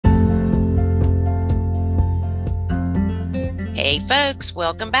Hey folks,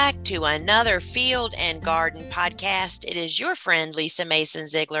 welcome back to another Field and Garden podcast. It is your friend Lisa Mason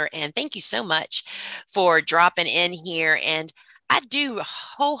Ziegler, and thank you so much for dropping in here. And I do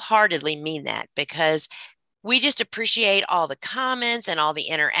wholeheartedly mean that because we just appreciate all the comments and all the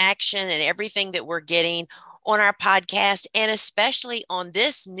interaction and everything that we're getting on our podcast, and especially on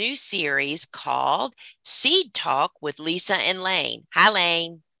this new series called Seed Talk with Lisa and Layne. Hi,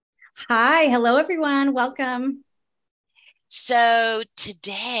 Layne. Hi, hello everyone. Welcome. So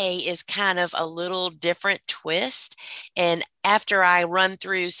today is kind of a little different twist. And after I run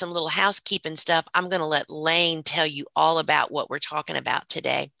through some little housekeeping stuff, I'm going to let Layne tell you all about what we're talking about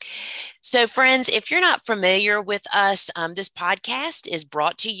today. So, friends, if you're not familiar with us, this podcast is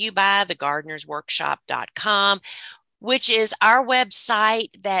brought to you by thegardenersworkshop.com, which is our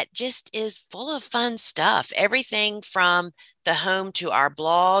website that just is full of fun stuff. Everything from the home to our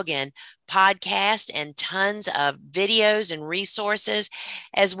blog and podcast and tons of videos and resources,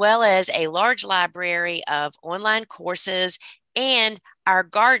 as well as a large library of online courses and our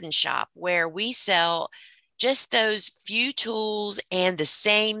garden shop where we sell just those few tools and the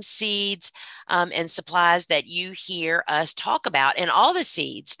same seeds and supplies that you hear us talk about. And all the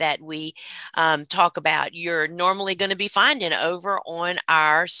seeds that we talk about, you're normally going to be finding over on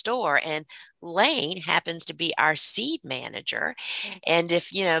our store. And Layne happens to be our seed manager. And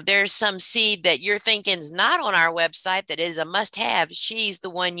if there's some seed that you're thinking is not on our website that is a must have, she's the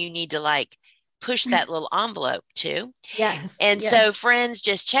one you need to push that little envelope to. Yes, And so, yes. friends,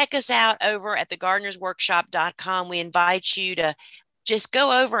 just check us out over at thegardenersworkshop.com. We invite you to just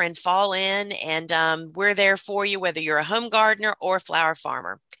go over and fall in, and we're there for you, whether you're a home gardener or flower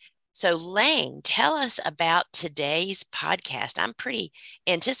farmer. So, Layne, tell us about today's podcast. I'm pretty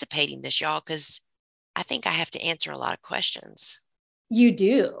anticipating this, y'all, because I think I have to answer a lot of questions. You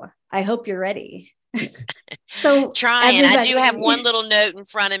do. I hope you're ready. So, Trying. I do have one everybody, little note in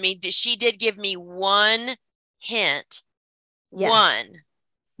front of me. She did give me one hint, yes, one.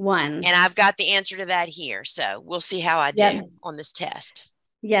 one. And I've got the answer to that here. So we'll see how I Yep, do on this test.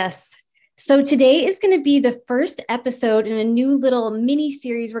 yes. So, today is going to be the first episode in a new little mini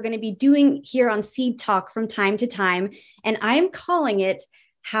series we're going to be doing here on Seed Talk from time to time. And I'm calling it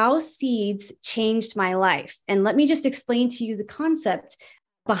How Seeds Changed My Life. And let me just explain to you the concept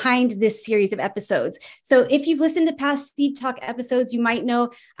behind this series of episodes. So if you've listened to past Seed Talk episodes, you might know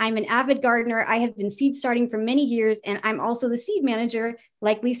I'm an avid gardener. I have been seed starting for many years, and I'm also the seed manager,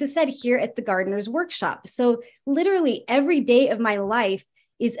 like Lisa said, here at the Gardener's Workshop. So literally every day of my life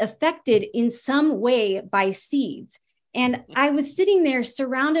is affected in some way by seeds. And I was sitting there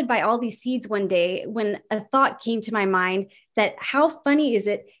surrounded by all these seeds one day when a thought came to my mind that how funny is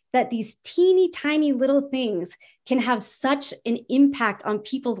it that these teeny tiny little things can have such an impact on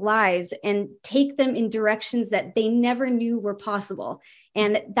people's lives and take them in directions that they never knew were possible.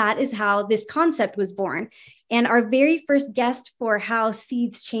 And that is how this concept was born. And our very first guest for How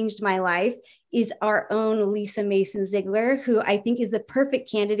Seeds Changed My Life is our own Lisa Mason Ziegler, who I think is the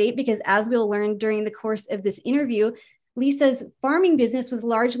perfect candidate because, as we'll learn during the course of this interview, Lisa's farming business was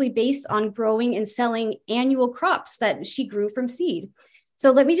largely based on growing and selling annual crops that she grew from seed. So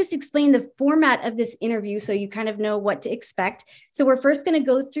let me just explain the format of this interview so you kind of know what to expect. So we're first going to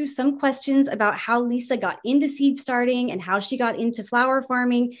go through some questions about how Lisa got into seed starting and how she got into flower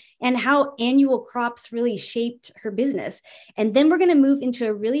farming and how annual crops really shaped her business. And then we're going to move into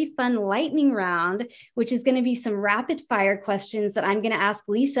a really fun lightning round, which is going to be some rapid fire questions that I'm going to ask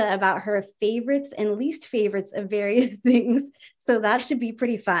Lisa about her favorites and least favorites of various things. So that should be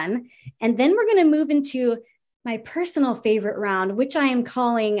pretty fun. And then we're going to move into my personal favorite round, which I am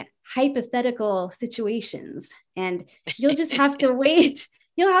calling hypothetical situations. And you'll just have to wait.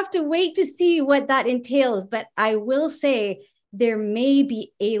 You'll have to wait to see what that entails. But I will say there may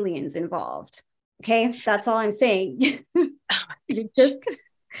be aliens involved. Okay, that's all I'm saying. you're just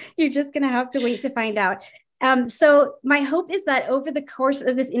you're just gonna have to wait to find out. So my hope is that over the course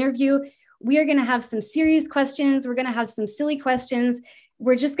of this interview, we are going to have some serious questions. We're going to have some silly questions.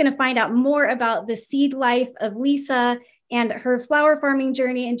 We're just going to find out more about the seed life of Lisa and her flower farming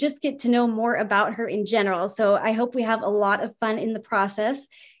journey and just get to know more about her in general. So I hope we have a lot of fun in the process.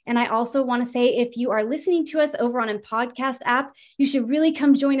 And I also want to say, if you are listening to us over on a podcast app, you should really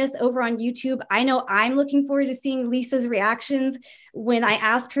come join us over on YouTube. I know I'm looking forward to seeing Lisa's reactions when I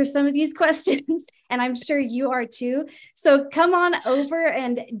ask her some of these questions, and I'm sure you are too. So come on over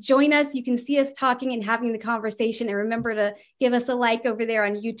and join us. You can see us talking and having the conversation. And remember to give us a like over there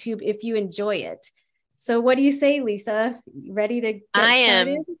on YouTube if you enjoy it. So what do you say, Lisa? Ready to I get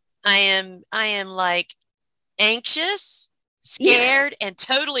started? am, I am like anxious Yeah. scared and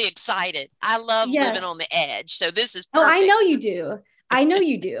totally excited. I love living Yes. on the edge. So this is Oh, I perfect. know you do. I know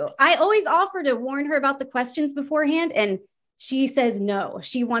you do. I always offer to warn her about the questions beforehand, and she says no.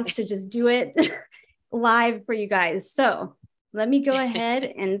 She wants to just do it live for you guys. So let me go ahead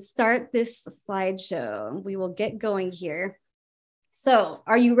and start this slideshow. We will get going here. So,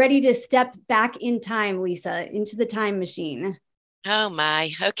 are you ready to step back in time, Lisa, into the time machine? Oh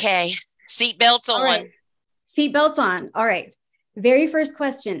my. Okay. Seatbelts All right. on. Seatbelts on. All right. Very first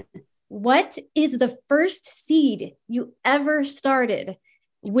question. What is the first seed you ever started?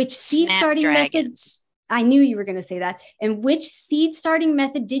 Which seed starting method? Snapdragons. I knew you were going to say that. And which seed starting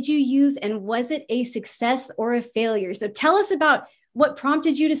method did you use? And was it a success or a failure? So tell us about what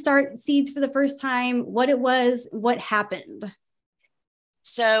prompted you to start seeds for the first time, what it was, what happened.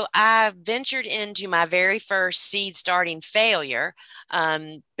 So I ventured into my very first seed starting failure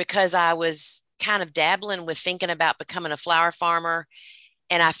because I was kind of dabbling with thinking about becoming a flower farmer.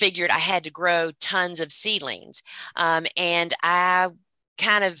 And I figured I had to grow tons of seedlings. And I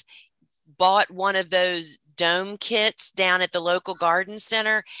kind of bought one of those dome kits down at the local garden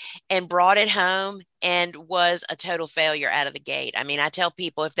center and brought it home and was a total failure out of the gate. I mean, I tell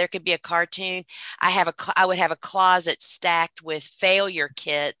people if there could be a cartoon, I would have a closet stacked with failure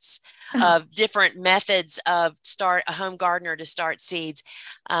kits Oh, of different methods of start a home gardener to start seeds.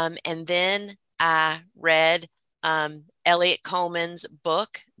 And then I read Elliot Coleman's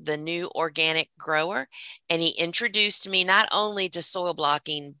book, The New Organic Grower, and he introduced me not only to soil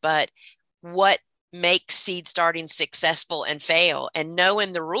blocking, but what makes seed starting successful and fail. And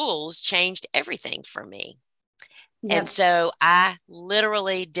knowing the rules changed everything for me. And yep. so I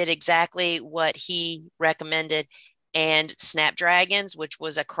literally did exactly what he recommended. And snapdragons, which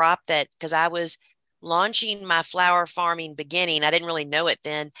was a crop that, because I was launching my flower farming beginning, I didn't really know it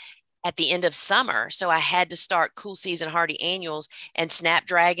then at the end of summer. So I had to start cool season hardy annuals, and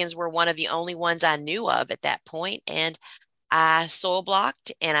snapdragons were one of the only ones I knew of at that point. And I soil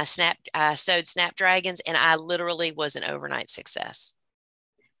blocked and I sowed snapdragons, and I literally was an overnight success.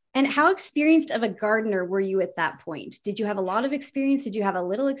 And how experienced of a gardener were you at that point? Did you have a lot of experience? Did you have a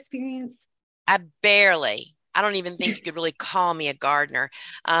little experience? I don't even think you could really call me a gardener.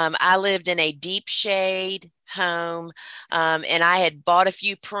 I lived in a deep shade home, and I had bought a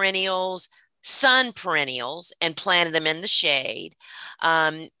few perennials, sun perennials, and planted them in the shade,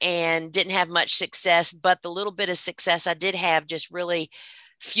 and didn't have much success. But the little bit of success I did have just really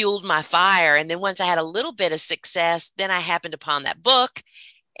fueled my fire. And then once I had a little bit of success, then I happened upon that book,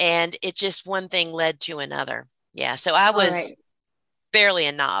 and it just one thing led to another. Yeah, so I All was right. barely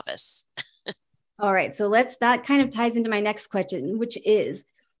a novice. All right. So that kind of ties into my next question, which is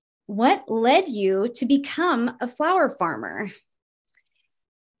what led you to become a flower farmer?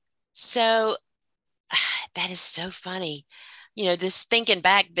 So that is so funny. You know, this thinking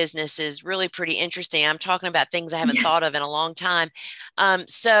back business is really pretty interesting. I'm talking about things I haven't Yes. thought of in a long time.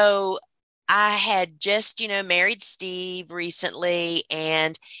 So I had just, married Steve recently,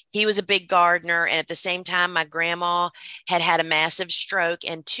 and he was a big gardener. And at the same time, my grandma had had a massive stroke,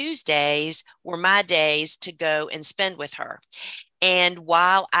 and Tuesdays were my days to go and spend with her. And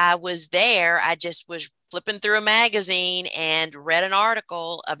while I was there, I just was flipping through a magazine and read an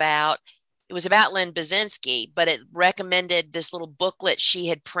article about it was about Lynn Basinski, but it recommended this little booklet she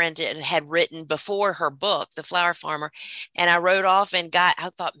had printed, had written before her book, The Flower Farmer. And I wrote off and I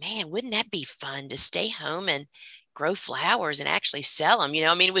thought, man, wouldn't that be fun to stay home and grow flowers and actually sell them?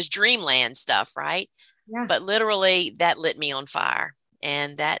 I mean, it was dreamland stuff, right? Yeah. But literally that lit me on fire,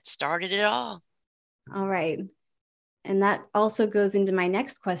 and that started it all. All right. And that also goes into my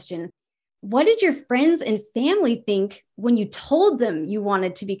next question. What did your friends and family think when you told them you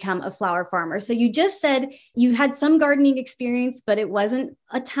wanted to become a flower farmer? So you just said you had some gardening experience, but it wasn't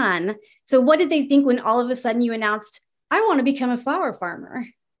a ton. So what did they think when all of a sudden you announced, I want to become a flower farmer?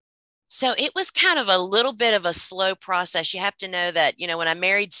 So it was kind of a little bit of a slow process. You have to know that, when I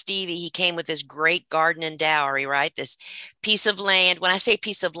married Stevie, he came with this great garden and dowry, right? This piece of land. When I say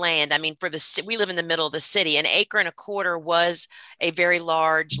piece of land, I mean, we live in the middle of the city. An acre and a quarter was a very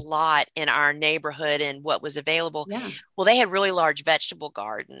large lot in our neighborhood and what was available. Yeah. Well, they had really large vegetable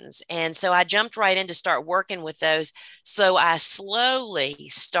gardens. And so I jumped right in to start working with those. So I slowly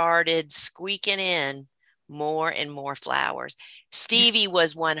started squeaking in more and more flowers. Yeah. Stevie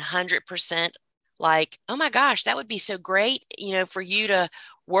was 100% like, oh my gosh, that would be so great, for you to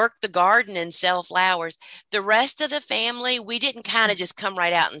work the garden and sell flowers. The rest of the family, we didn't kind of just come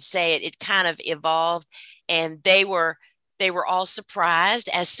right out and say it. It kind of evolved, and they were all surprised,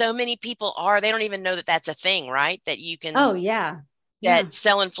 as so many people are. They don't even know that that's a thing, right? That you can Oh, yeah. Yeah. that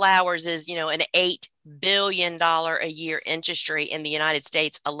selling flowers is, an billion a year industry in the United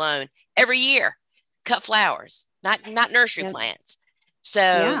States alone every year. Cut flowers, not nursery Yep. plants. So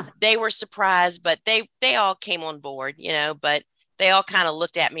Yeah. they were surprised, but they all came on board, but they all kind of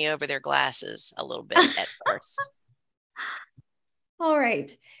looked at me over their glasses a little bit at first. All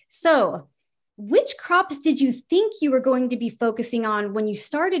right. So, which crops did you think you were going to be focusing on when you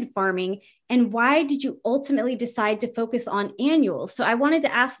started farming? And why did you ultimately decide to focus on annuals? So, I wanted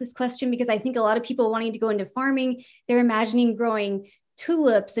to ask this question because I think a lot of people wanting to go into farming, they're imagining growing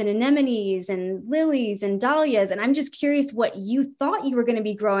tulips and anemones and lilies and dahlias. And I'm just curious what you thought you were going to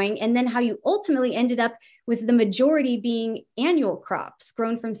be growing and then how you ultimately ended up with the majority being annual crops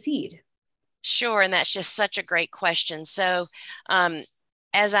grown from seed. Sure, and that's just such a great question. So, um,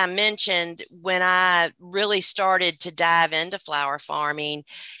 as I mentioned, when I really started to dive into flower farming,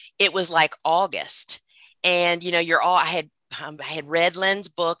 it was like August. And I had read Lynn's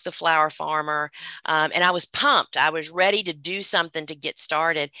book, The Flower Farmer, and I was pumped. I was ready to do something to get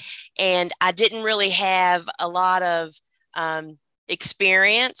started. And I didn't really have a lot of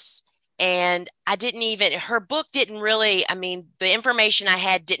experience. And her book didn't really, I mean, the information I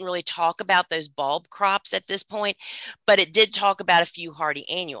had didn't really talk about those bulb crops at this point, but it did talk about a few hardy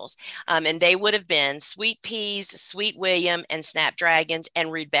annuals. And they would have been sweet peas, sweet William, and snapdragons and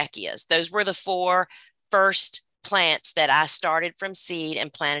rudbeckias. Those were the four first plants that I started from seed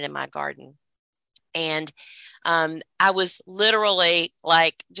and planted in my garden. And I was literally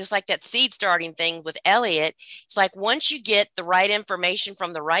like, just like that seed starting thing with Elliot. It's like once you get the right information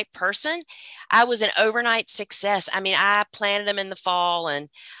from the right person, I was an overnight success. I mean, I planted them in the fall and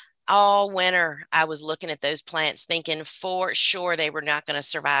all winter I was looking at those plants thinking for sure they were not going to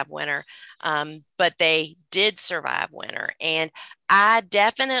survive winter, but they did survive winter. And I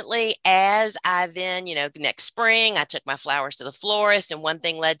definitely, as I then, next spring I took my flowers to the florist and one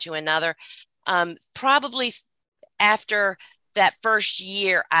thing led to another. Probably after that first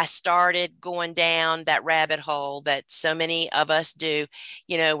year, I started going down that rabbit hole that so many of us do,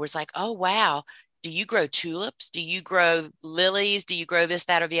 was like, oh, wow. Do you grow tulips? Do you grow lilies? Do you grow this,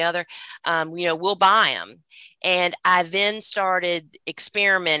 that, or the other? We'll buy them. And I then started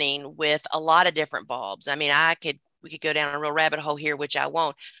experimenting with a lot of different bulbs. I mean, we could go down a real rabbit hole here, which I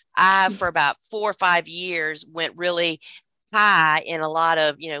won't. For about 4 or 5 years, went really high in a lot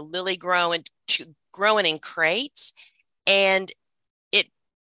of, lily growing in crates. And it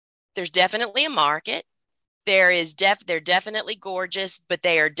there's definitely a market. They're definitely gorgeous, but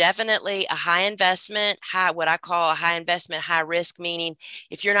they are definitely a high investment, what I call a high investment, high risk, meaning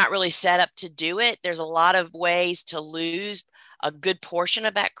if you're not really set up to do it, there's a lot of ways to lose a good portion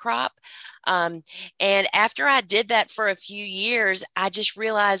of that crop. Um, and after I did that for a few years, I just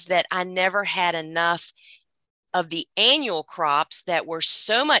realized that I never had enough of the annual crops that were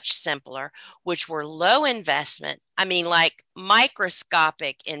so much simpler, which were low investment. I mean, like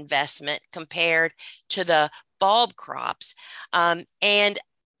microscopic investment compared to the bulb crops. And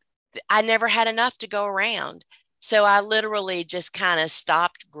I never had enough to go around. So I literally just kind of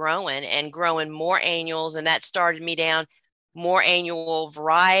stopped growing and growing more annuals. And that started me down more annual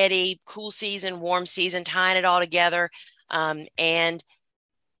variety, cool season, warm season, tying it all together. And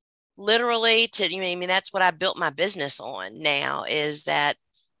literally I mean, that's what I built my business on now is that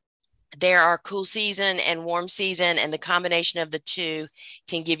there are cool season and warm season, and the combination of the two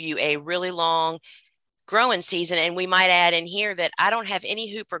can give you a really long growing season. And we might add in here that I don't have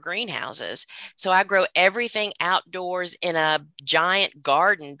any hooper greenhouses. So I grow everything outdoors in a giant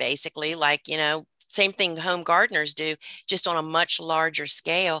garden, basically, like, same thing home gardeners do, just on a much larger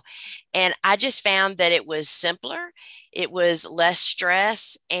scale. And I just found that it was simpler, it was less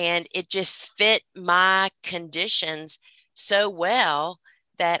stress, and it just fit my conditions so well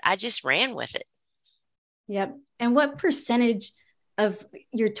that I just ran with it. Yep. And what percentage of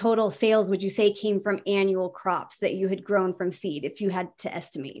your total sales would you say came from annual crops that you had grown from seed, if you had to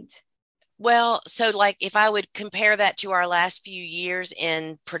estimate? Well, so like if I would compare that to our last few years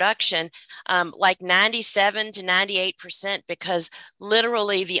in production, like 97 to 98%, because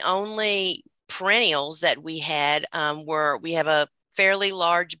literally the only perennials that we had we have a fairly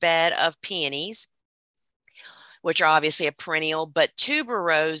large bed of peonies, which are obviously a perennial, but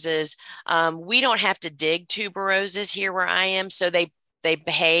tuberoses, we don't have to dig tuberoses here where I am, so they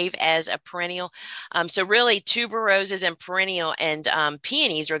behave as a perennial. So really, tuberoses and perennial and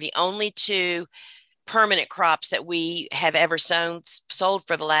peonies are the only two permanent crops that we have ever sold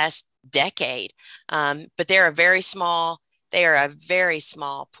for the last decade. But they are a very small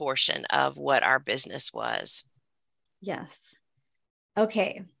portion of what our business was. Yes.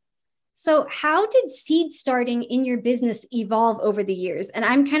 Okay. So, how did seed starting in your business evolve over the years? And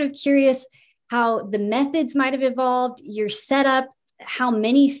I'm kind of curious how the methods might have evolved, your setup, how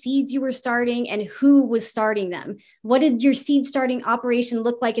many seeds you were starting, and who was starting them. What did your seed starting operation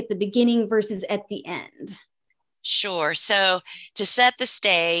look like at the beginning versus at the end? Sure. So to set the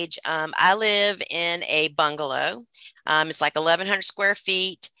stage, I live in a bungalow. It's like 1,100 square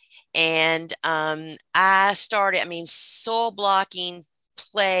feet. And soil blocking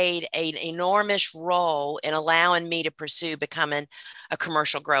played an enormous role in allowing me to pursue becoming a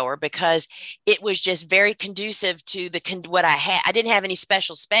commercial grower because it was just very conducive to what I had. I didn't have any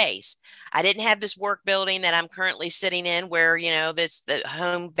special space. I didn't have this work building that I'm currently sitting in where, this the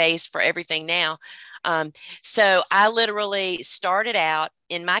home base for everything now. Um, so I literally started out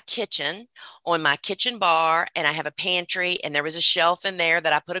in my kitchen on my kitchen bar, and I have a pantry, and there was a shelf in there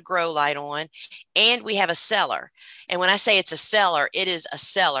that I put a grow light on, and we have a cellar. And when I say it's a cellar, it is a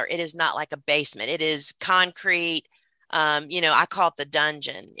cellar. It is not like a basement. It is concrete. I call it the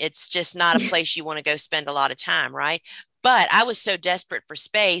dungeon. It's just not a place you want to go spend a lot of time, right? But I was so desperate for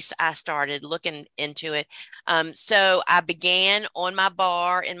space, I started looking into it. So I began on my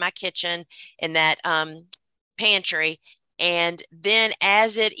bar in my kitchen in that pantry. And then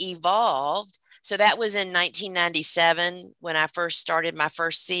as it evolved, so that was in 1997 when I first started my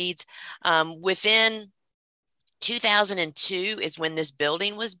first seeds. Within 2002 is when this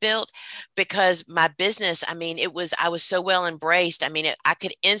building was built because my business, I was so well embraced. I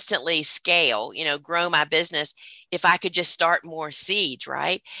could instantly scale, grow my business if I could just start more seeds,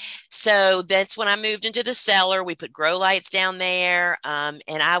 right? So that's when I moved into the cellar. We put grow lights down there, and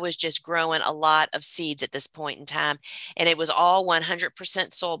I was just growing a lot of seeds at this point in time. And it was all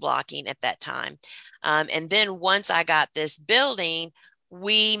 100% soil blocking at that time. And then once I got this building,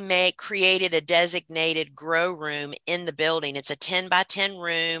 created a designated grow room in the building. It's a 10 by 10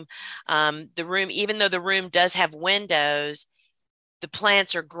 room. The room, even though the room does have windows, the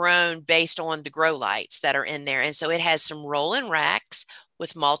plants are grown based on the grow lights that are in there. And so it has some rolling racks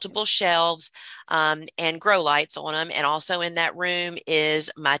with multiple shelves and grow lights on them. And also in that room is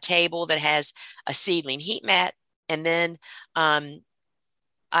my table that has a seedling heat mat. And then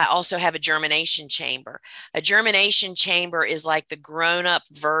I also have a germination chamber. A germination chamber is like the grown up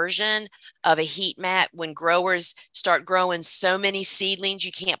version of a heat mat. When growers start growing so many seedlings,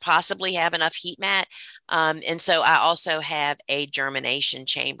 you can't possibly have enough heat mat. And so I also have a germination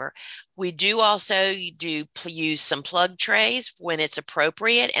chamber. We do also use some plug trays when it's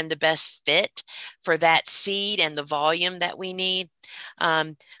appropriate and the best fit for that seed and the volume that we need.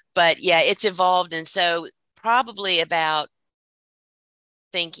 But yeah, it's evolved. And so probably about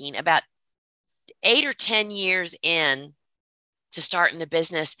 8 or 10 years in to starting the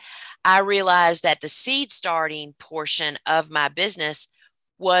business, I realized that the seed starting portion of my business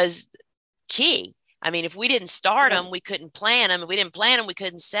was key. If we didn't start them, we couldn't plant them. If we didn't plant them, we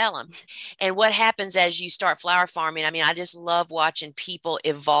couldn't sell them. And what happens as you start flower farming? I just love watching people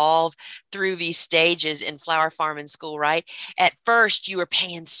evolve through these stages in flower farming school, right? At first, you were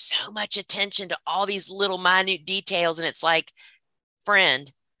paying so much attention to all these little minute details. And it's like,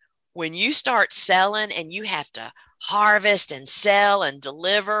 friend, when you start selling and you have to harvest and sell and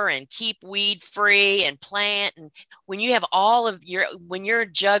deliver and keep weed free and plant, and when you're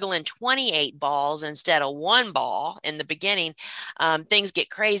juggling 28 balls instead of one ball in the beginning, things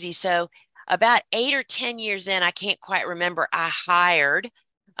get crazy. So about 8 or 10 years in, I can't quite remember, I hired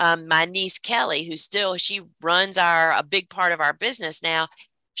my niece Kelly, she runs a big part of our business now.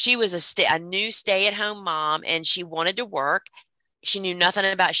 She was a new stay-at-home mom, and she wanted to work. She knew nothing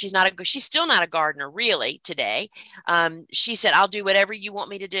about, she's still not a gardener really today. She said, I'll do whatever you want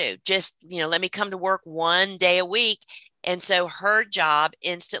me to do. Just, let me come to work 1 day a week. And so her job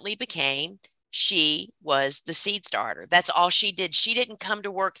instantly became, she was the seed starter. That's all she did. She didn't come to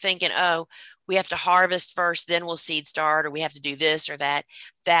work thinking, oh, we have to harvest first, then we'll seed start, or we have to do this or that.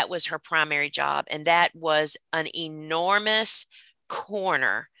 That was her primary job. And that was an enormous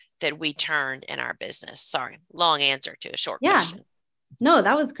corner that we turned in our business. Sorry, long answer to a short Yeah. question. No,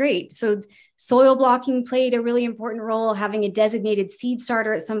 that was great. So soil blocking played a really important role. Having a designated seed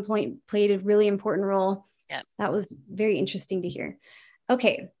starter at some point played a really important role. Yep. That was very interesting to hear.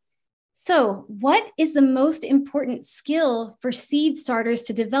 Okay. So what is the most important skill for seed starters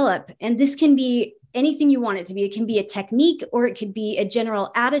to develop? And this can be anything you want it to be. It can be a technique or it could be a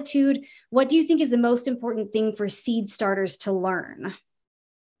general attitude. What do you think is the most important thing for seed starters to learn?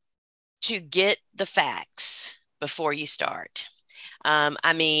 To get the facts before you start.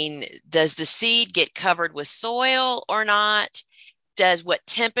 Does the seed get covered with soil or not? Does what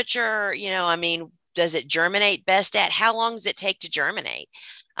temperature, does it germinate best at? How long does it take to germinate?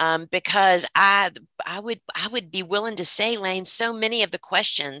 Because I would be willing to say, Layne, so many of the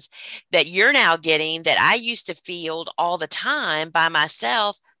questions that you're now getting that I used to field all the time by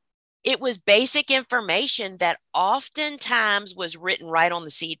myself, it was basic information that oftentimes was written right on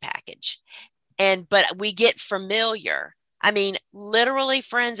the seed package. But we get familiar. I mean, literally,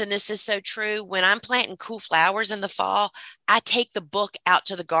 friends, and this is so true. When I'm planting cool flowers in the fall, I take the book out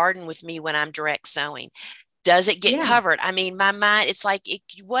to the garden with me when I'm direct sowing. Does it get Yeah. covered? I mean, my mind, it's like,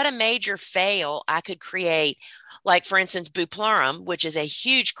 what a major fail I could create. Like, for instance, Buplurum, which is a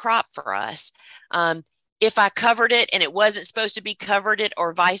huge crop for us. If I covered it and it wasn't supposed to be covered it,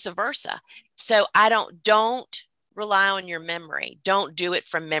 or vice versa. So I don't rely on your memory. Don't do it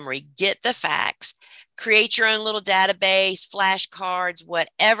from memory. Get the facts. Create your own little database, flashcards,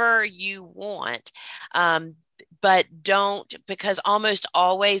 whatever you want. But don't, because almost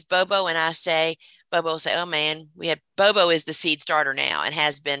always Bobo and I say, Bobo will say, "Oh man, we had Bobo is the seed starter now and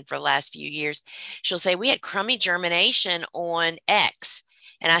has been for the last few years." She'll say, "We had crummy germination on X."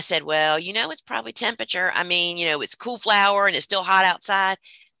 And I said, "Well, it's probably temperature. I mean, it's cool flower and it's still hot outside.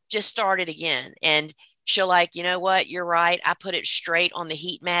 Just start it again." And she'll like, "You know what? You're right. I put it straight on the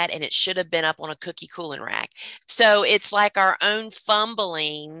heat mat and it should have been up on a cookie cooling rack." So it's like our own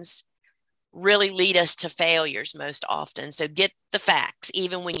fumblings really lead us to failures most often. So get the facts,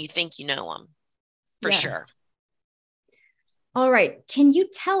 even when you think you know them, for sure. Yes. All right. Can you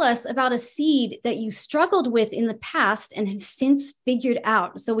tell us about a seed that you struggled with in the past and have since figured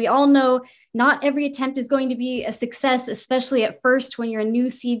out? So, we all know not every attempt is going to be a success, especially at first when you're a new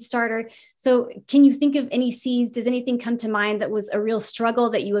seed starter. So, can you think of any seeds? Does anything come to mind that was a real struggle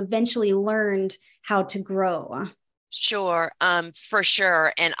that you eventually learned how to grow? Sure, for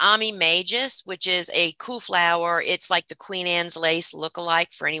sure. And Ami Magus, which is a cool flower, it's like the Queen Anne's lace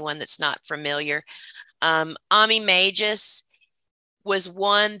lookalike for anyone that's not familiar. Ami Magus was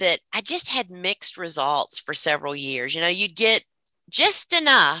one that I just had mixed results for several years. You'd get just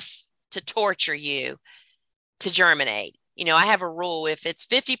enough to torture you to germinate. I have a rule: if it's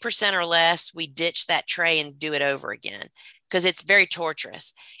 50% or less, we ditch that tray and do it over again because it's very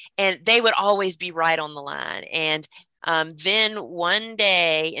torturous. And they would always be right on the line. And then one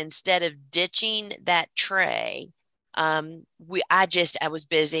day, instead of ditching that tray, I was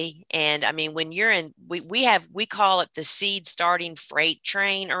busy. And I mean, when you're in, we call it the seed starting freight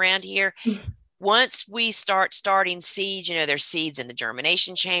train around here. Once we starting seeds, there's seeds in the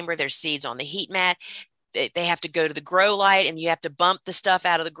germination chamber, there's seeds on the heat mat. They have to go to the grow light and you have to bump the stuff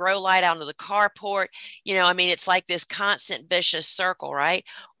out of the grow light out into the carport. I mean, it's like this constant vicious circle, right?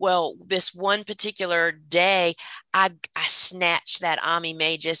 Well, this one particular day, I snatched that Ami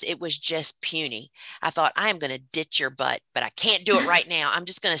Magus. It was just puny. I thought, I am going to ditch your butt, but I can't do it right now. I'm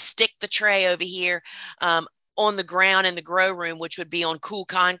just going to stick the tray over here. On the ground in the grow room, which would be on cool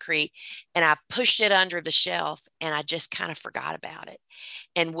concrete. And I pushed it under the shelf and I just kind of forgot about it.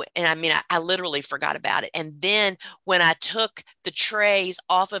 And I mean, I literally forgot about it. And then when I took the trays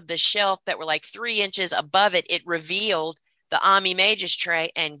off of the shelf that were like 3 inches above it, it revealed the Ami Magus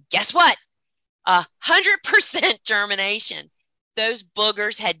tray. And guess what? 100% germination. Those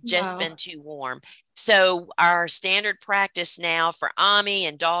boogers had just Wow. been too warm. So our standard practice now for Ami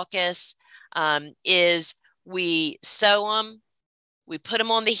and Daucus is we sow them, we put them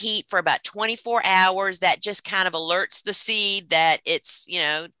on the heat for about 24 hours. That just kind of alerts the seed that it's,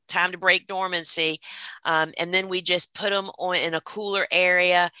 time to break dormancy. And then we just put them on in a cooler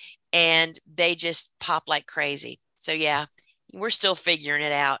area and they just pop like crazy. So yeah, we're still figuring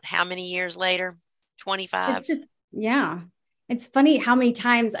it out. How many years later? 25. It's just, yeah. It's funny how many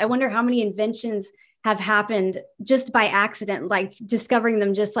times, I wonder how many inventions have happened just by accident, like discovering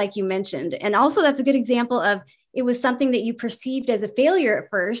them, just like you mentioned. And also, that's a good example of it was something that you perceived as a failure at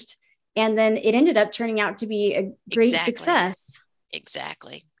first, and then it ended up turning out to be a great Exactly. success.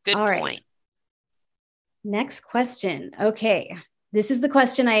 Exactly. Good All right. point. Next question. Okay. This is the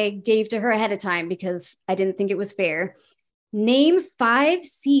question I gave to her ahead of time because I didn't think it was fair. Name 5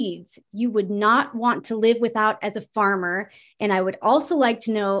 seeds you would not want to live without as a farmer. And I would also like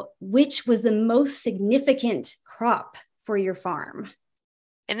to know which was the most significant crop for your farm.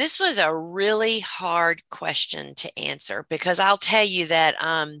 And this was a really hard question to answer because I'll tell you that,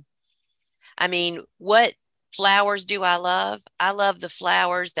 I mean, what flowers do I love? I love the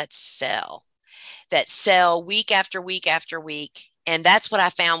flowers that sell week after week after week. And that's what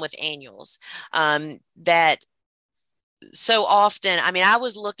I found with annuals. That so often, I mean, I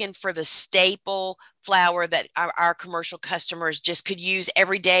was looking for the staple flower that our commercial customers just could use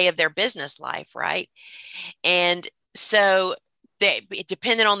every day of their business life, right? And so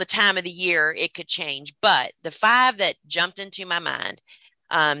depending on the time of the year, it could change. But the five that jumped into my mind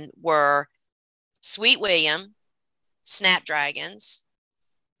were Sweet William, Snapdragons,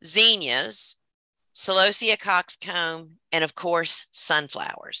 Zinnias, Celosia coxcomb, and of course,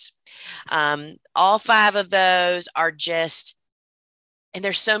 sunflowers. All five of those are just, and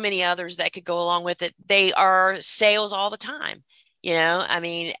there's so many others that could go along with it. They are sales all the time. I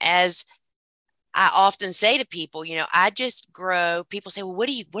mean, as I often say to people, I just grow. People say, well,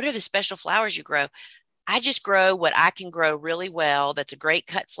 what are the special flowers you grow? I just grow what I can grow really well. That's a great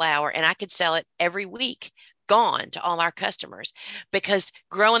cut flower, and I could sell it every week, gone to all our customers, because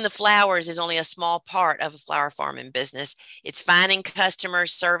growing the flowers is only a small part of a flower farming business. It's finding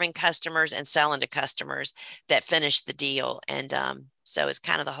customers, serving customers, and selling to customers that finish the deal. And so it's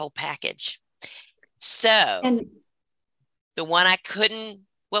kind of the whole package. So And the one I couldn't,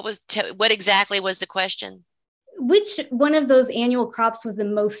 what exactly was the question? which one of those annual crops was the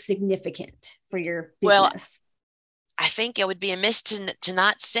most significant for your Well, business? I think it would be amiss to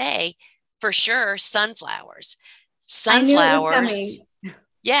not say for sure sunflowers. I knew it was coming. Sunflowers,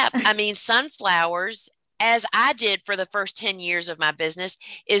 yeah, I mean, sunflowers, as I did for the first 10 years of my business,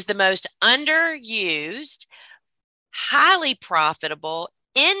 is the most underused, highly profitable,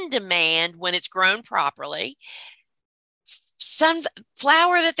 in demand when it's grown properly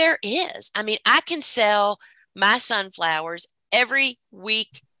sunflower that there is. I mean, I can sell my sunflowers every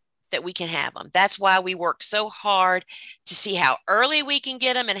week that we can have them. That's why we work so hard to see how early we can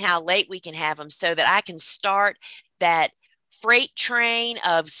get them and how late we can have them, so that I can start that freight train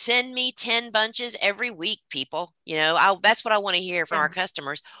of send me 10 bunches every week, people. That's what I want to hear from Yeah. our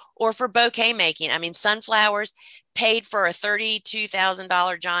customers. Or for bouquet making. I mean, sunflowers paid for a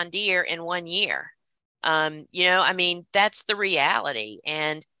 $32,000 John Deere in 1 year. I mean, that's the reality.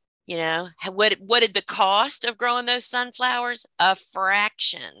 And, what did the cost of growing those sunflowers? A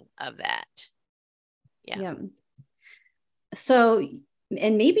fraction of that. Yeah. Yeah. So,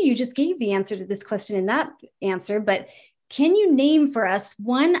 and maybe you just gave the answer to this question in that answer, but can you name for us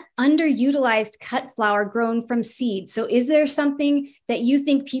one underutilized cut flower grown from seed? So is there something that you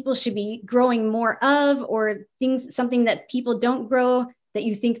think people should be growing more of, or something that people don't grow that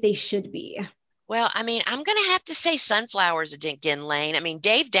you think they should be? Well, I mean, I'm going to have to say sunflowers again, Layne. I mean,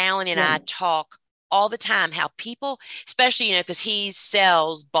 Dave Dowling and Yeah. I talk all the time how people, especially, because he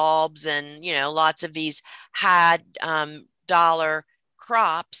sells bulbs and, lots of these high dollar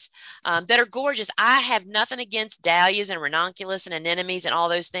crops that are gorgeous. I have nothing against dahlias and ranunculus and anemones and all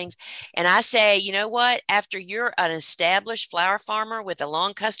those things. And I say, you know what? After you're an established flower farmer with a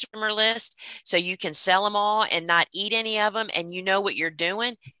long customer list, so you can sell them all and not eat any of them, and you know what you're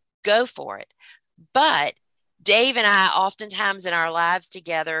doing, go for it. But Dave and I, oftentimes in our lives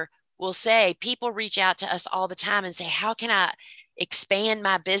together, will say, people reach out to us all the time and say, how can I expand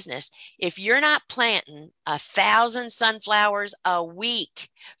my business? If you're not planting 1,000 sunflowers a week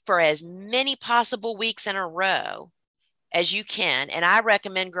for as many possible weeks in a row as you can, and I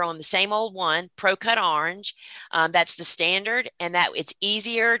recommend growing the same old one, Pro Cut Orange. That's the standard, and that it's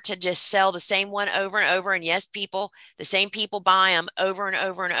easier to just sell the same one over and over. And yes, the same people buy them over and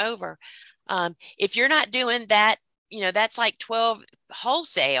over and over. If you're not doing that, that's like 12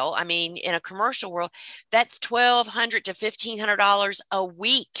 wholesale. I mean, in a commercial world, that's $1,200 to $1,500 a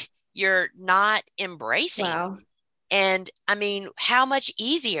week you're not embracing. Wow. And I mean, how much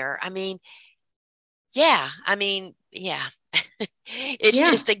easier? I mean, yeah, yeah. It's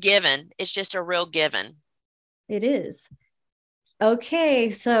Yeah, just a given. It's just a real given. it is.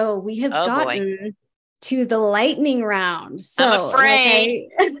 Okay, so we have Oh boy, gotten to the lightning round. I'm So, like afraid.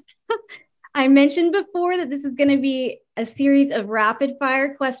 I mentioned before, that this is going to be a series of rapid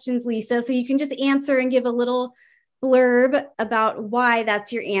fire questions, Lisa. So you can just answer and give a little blurb about why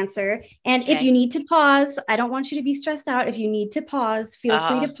that's your answer. And if you Okay. need to pause, I don't want you to be stressed out. If you need to pause, feel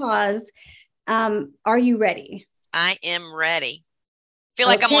free to pause. Are you ready? I am ready. Feel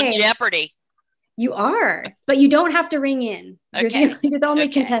like I'm on Okay, Jeopardy. you are, but you don't have to ring in. Okay. You're the only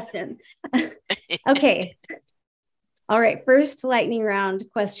Okay. contestant. Okay. All right, first lightning round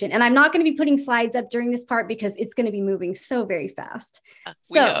question. And I'm not going to be putting slides up during this part because it's going to be moving so very fast.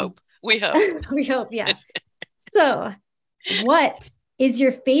 We So hope. We hope. we hope, yeah. So, what is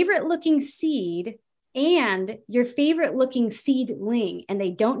your favorite looking seed and your favorite looking seedling? And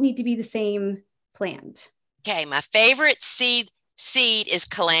they don't need to be the same plant. Okay, my favorite seed is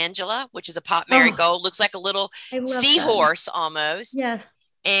calendula, which is a pot Oh, marigold. Looks like a little I love that. seahorse almost. Yes,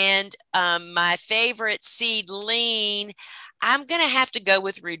 And my favorite seedling, I'm gonna have to go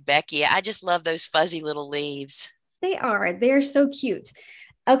with Rudbeckia. I just love those fuzzy little leaves. they are. They're so cute.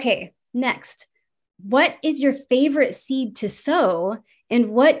 Okay, next. what is your favorite seed to sow?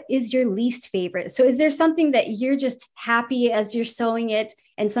 And what is your least favorite? So, is there something that you're just happy as you're sowing it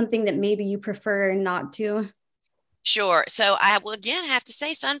and something that maybe you prefer not to? Sure. So I will again have to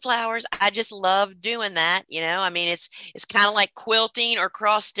say sunflowers. I just love doing that. I mean, it's kind of like quilting or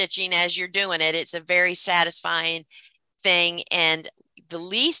cross stitching as you're doing it. It's a very satisfying thing. And the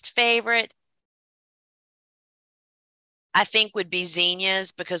least favorite, I think, would be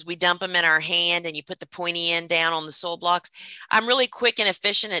zinnias because we dump them in our hand and you put the pointy end down on the soil blocks. I'm really quick and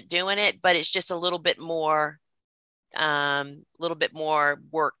efficient at doing it, but it's just a little bit more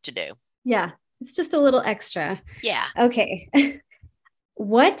work to do. Yeah, it's just a little extra. Yeah. Okay.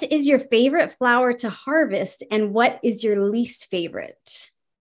 What is your favorite flower to harvest and what is your least favorite?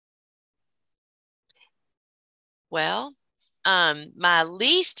 Well, my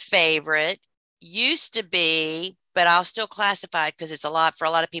least favorite used to be, but I'll still classify it because it's a lot for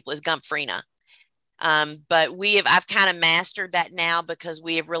a lot of people, is Gumphrena. But I've kind of mastered that now because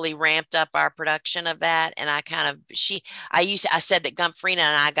we have really ramped up our production of that. And I said that Gumphrena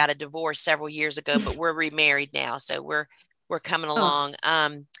and I got a divorce several years ago, but we're remarried now. So we're coming Oh, along.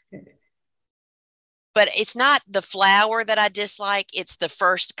 But it's not the flower that I dislike. It's the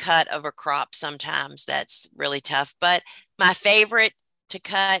first cut of a crop sometimes that's really tough. But my favorite to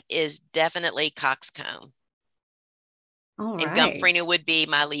cut is definitely coxcomb. all And right. Gumphrena would be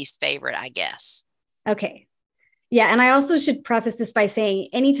my least favorite, I guess. Okay. Yeah. And I also should preface this by saying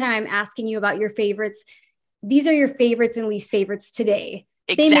anytime I'm asking you about your favorites, these are your favorites and least favorites today.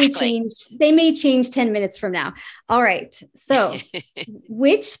 Exactly. They may change 10 minutes from now. All right. So,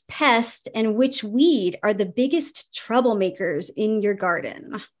 which pest and which weed are the biggest troublemakers in your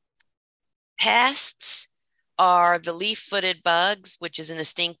garden? Pests are the leaf-footed bugs, which is in the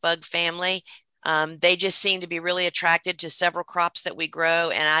stink bug family. They just seem to be really attracted to several crops that we grow,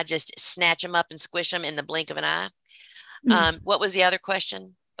 and I just snatch them up and squish them in the blink of an eye. What was the other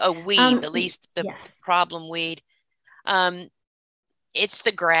question? Oh, weed, the Yes. problem weed. Um, it's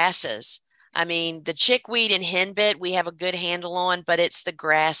the grasses. I mean, the chickweed and henbit we have a good handle on, but it's the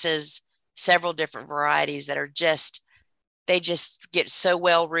grasses, several different varieties that are they just get so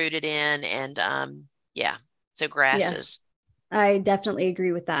well rooted in, and yeah, so Yes. grasses. I definitely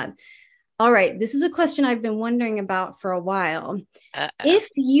agree with that. All right. This is a question I've been wondering about for a while. Uh-oh. If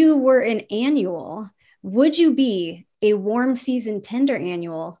you were an annual, would you be a warm season tender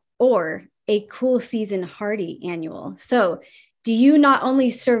annual or a cool season hardy annual? So, do you not only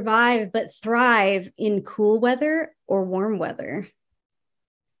survive but thrive in cool weather or warm weather?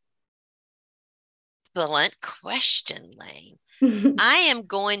 Excellent question, Layne. I am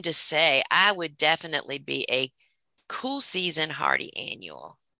going to say I would definitely be a cool season hardy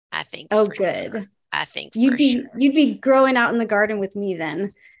annual. I think Oh, for sure. good. I think You'd for be sure. you'd be growing out in the garden with me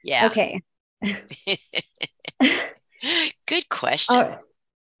then. Yeah. Okay. Good question. Uh,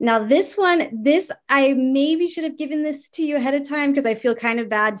 Now this I maybe should have given this to you ahead of time because I feel kind of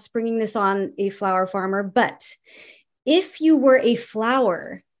bad springing this on a flower farmer. But if you were a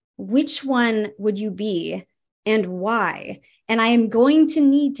flower, which one would you be and why? And I am going to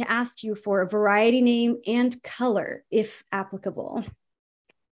need to ask you for a variety name and color if applicable.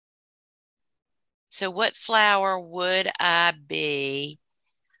 So, what flower would I be?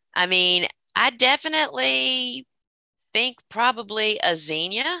 I mean, I definitely think probably a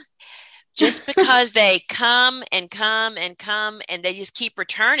zinnia, just because they come and come and come and they just keep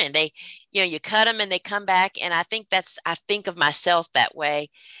returning. You cut them and they come back. And I think of myself that way,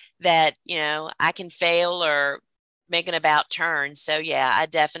 that, I can fail or make an about turn. So, yeah, I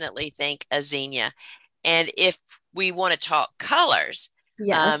definitely think a zinnia. And if we want to talk colors,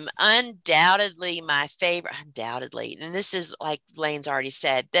 Yes. undoubtedly my favorite, undoubtedly, and this is like Layne's already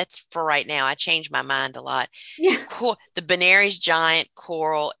said, that's for right now. I change my mind a lot. Yeah. The Benary's giant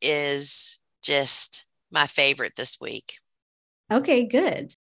coral is just my favorite this week. Okay,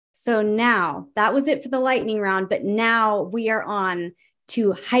 good. So now that was it for the lightning round, but now we are on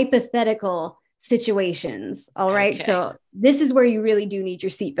to hypothetical situations. All right. Okay. So this is where you really do need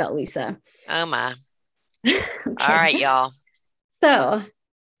your seatbelt, Lisa. Oh my. All Okay. right, y'all. So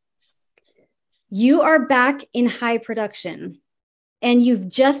you are back in high production and you've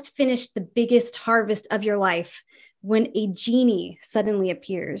just finished the biggest harvest of your life when a genie suddenly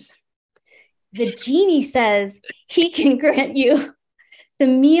appears. The genie says he can grant you the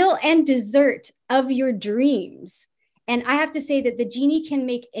meal and dessert of your dreams. And I have to say that the genie can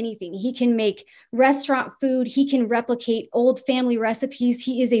make anything. He can make restaurant food, he can replicate old family recipes.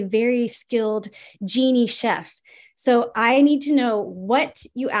 He is a very skilled genie chef. So I need to know what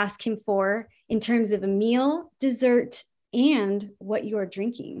you ask him for in terms of a meal, dessert, and what you are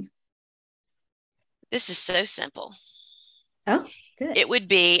drinking. This is so simple. Oh, good. It would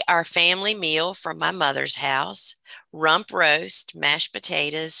be our family meal from my mother's house: rump roast, mashed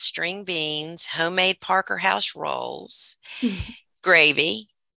potatoes, string beans, homemade Parker House rolls, gravy.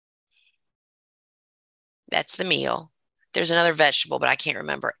 That's the meal. There's another vegetable, but I can't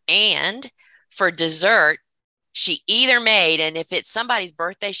remember. And for dessert, she either made, and if it's somebody's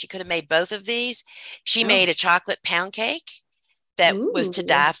birthday, she could have made both of these. She Oh, made a chocolate pound cake that was to ooh.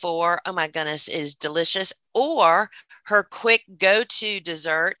 die for. Oh my goodness, is delicious. Or her quick go-to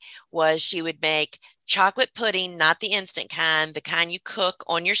dessert was she would make chocolate pudding, not the instant kind, the kind you cook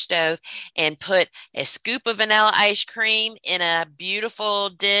on your stove, and put a scoop of vanilla ice cream in a beautiful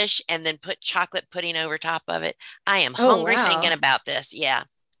dish and then put chocolate pudding over top of it. I am Oh, hungry thinking wow. about this. Yeah,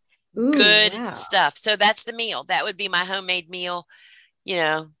 Ooh, good wow. stuff. So that's the meal. That would be my homemade meal,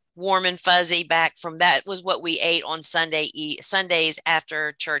 warm and fuzzy back from that was what we ate on Sundays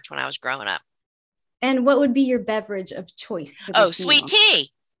after church when I was growing up. And what would be your beverage of choice for Oh, this sweet meal?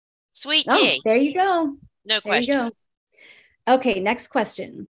 tea. Sweet Oh, tea. there you go. No There you question. go. Okay, next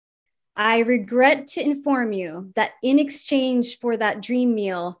question. I regret to inform you that in exchange for that dream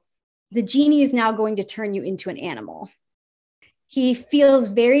meal, the genie is now going to turn you into an animal. He feels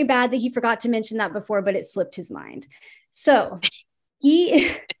very bad that he forgot to mention that before, but it slipped his mind. So he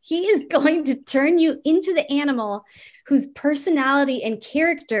he is going to turn you into the animal whose personality and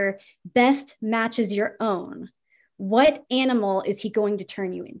character best matches your own. What animal is he going to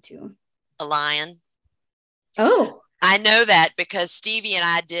turn you into? A lion. Oh, I know that because Stevie and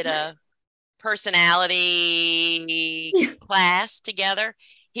I did a personality class together.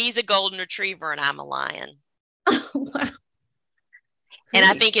 He's a golden retriever and I'm a lion. oh wow, And I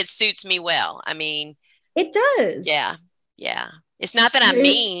great. think it suits me well. I mean, It does. yeah, yeah. It's not that I'm You're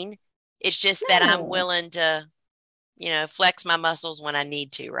mean. It's just that I'm no. willing to, flex my muscles when I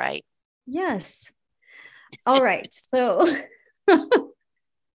need to, right? Yes. All right. So,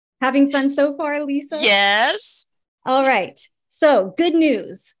 having fun so far, Lisa? Yes. All right. So, good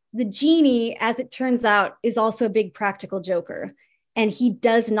news. The genie, as it turns out, is also a big practical joker. And he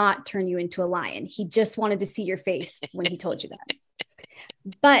does not turn you into a lion. He just wanted to see your face when he told you that.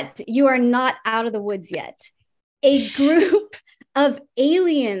 But you are not out of the woods yet. A group of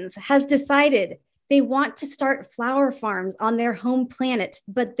aliens has decided they want to start flower farms on their home planet,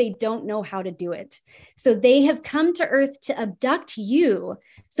 but they don't know how to do it. So they have come to Earth to abduct you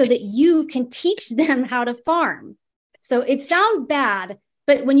so that you can teach them how to farm. So it sounds bad,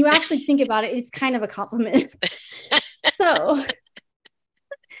 but when you actually think about it, it's kind of a compliment. So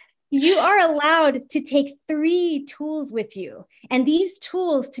you are allowed to take 3 tools with you. And these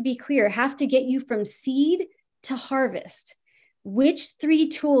tools, to be clear, have to get you from seed to harvest. Which 3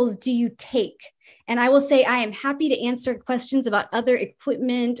 tools do you take? And I will say I am happy to answer questions about other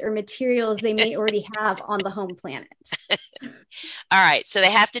equipment or materials they may already have on the home planet. All right. So they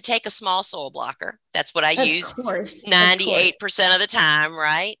have to take a small soil blocker. That's what I Of use course, of course. 98% of the time,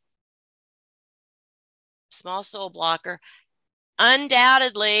 right? Small soil blocker.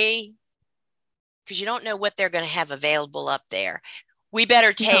 Undoubtedly, because you don't know what they're going to have available up there. We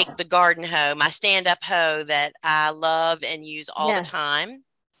better take No. the garden hoe, my stand up hoe that I love and use all the Yes. time,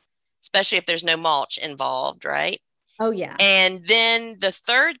 especially if there's no mulch involved, right? Oh, yeah. And then the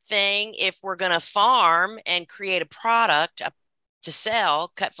third thing, if we're going to farm and create a product to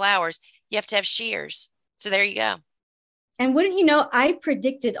sell, cut flowers, you have to have shears. So there you go. And wouldn't you know, I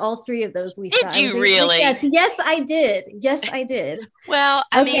predicted all 3 of those, Lisa. Did I was you able to, yes, really? yes, I did. Yes, I did. Well,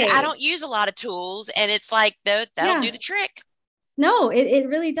 I mean, I Okay. don't use a lot of tools, and it's like that'll Yeah. do the trick. No, it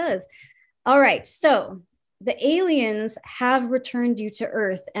really does. All right. So the aliens have returned you to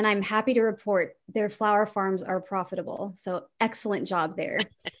Earth, and I'm happy to report their flower farms are profitable. So excellent job there.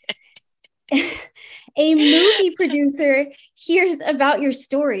 A movie producer hears about your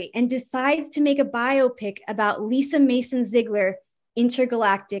story and decides to make a biopic about Lisa Mason Ziegler,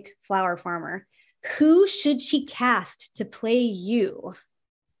 intergalactic flower farmer. Who should she cast to play you?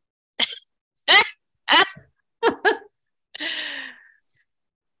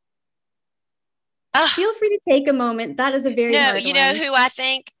 Oh, Feel free to take a moment. That is a very no, hard you know one. who I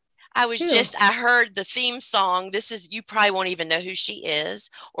think? Who? I heard the theme song. You probably won't even know who she is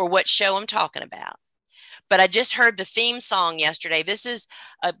or what show I'm talking about. But I just heard the theme song yesterday. This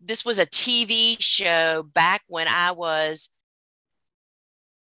was a TV show back when I was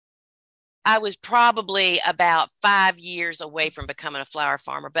probably about 5 years away from becoming a flower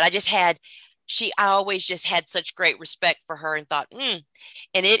farmer, but I always just had such great respect for her and thought, and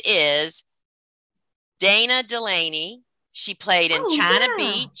it is Dana Delaney. She played in Oh, China yeah.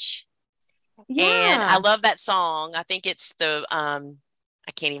 Beach, and I Yeah. love that song. I think it's I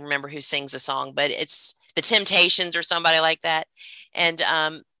I can't even remember who sings the song, but it's the Temptations or somebody like that. And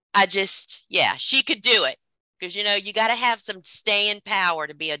I just, yeah, she could do it because, you know, you got to have some staying power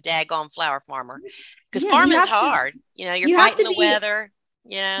to be a daggone flower farmer because Yeah, you farming's have to hard. You know, you're you have fighting to the be weather,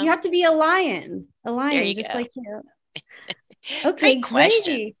 you you know. have to be a There lion you just go. like you. Great Okay,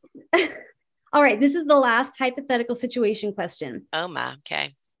 question. great. All right, this is the last hypothetical situation question. Oh my,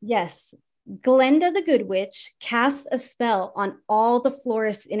 okay. Yes. Glenda the Good Witch casts a spell on all the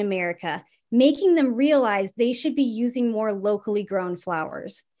florists in America, making them realize they should be using more locally grown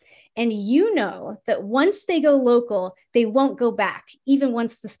flowers. And you know that once they go local, they won't go back, even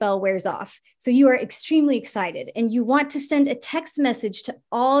once the spell wears off. So you are extremely excited and you want to send a text message to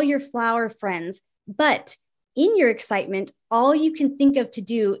all your flower friends. But in your excitement, all you can think of to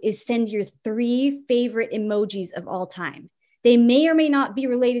do is send your three favorite emojis of all time. They may or may not be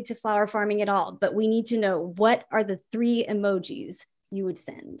related to flower farming at all, but we need to know what are the three emojis you would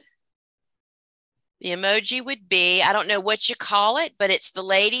send. The emoji would be, I don't know what you call it, but it's the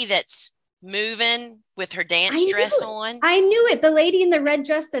lady that's moving with her I dance knew dress it. on. I knew it. The lady in the red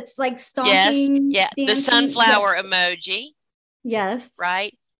dress that's like Yes. stomping, Yeah. The dancing. Yes. sunflower emoji, Yes.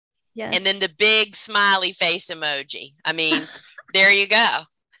 right? Yes. And then the big smiley face emoji. I mean, there you go.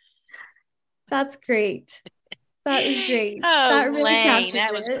 That's great. That is great. Oh, That really Layne, captures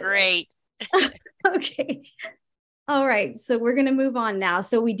that was it. great. Okay. All right. So we're going to move on now.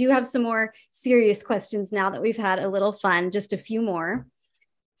 So we do have some more serious questions now that we've had a little fun, just a few more.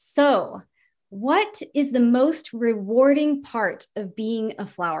 So, what is the most rewarding part of being a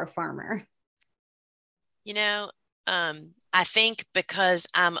flower farmer? You know, I think because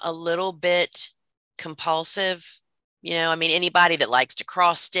I'm a little bit compulsive, you know, I mean, anybody that likes to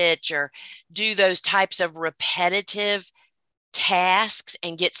cross stitch or do those types of repetitive tasks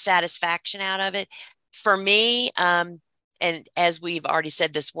and get satisfaction out of it. For me, and as we've already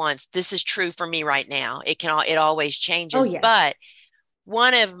said this once, this is true for me right now. It always Oh, changes, yes. but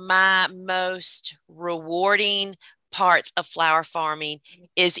one of my most rewarding parts of flower farming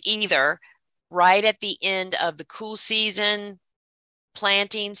is either right at the end of the cool season,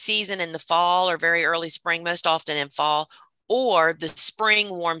 planting season in the fall or very early spring, most often in fall, or the spring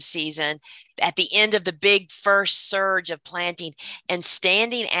warm season at the end of the big first surge of planting and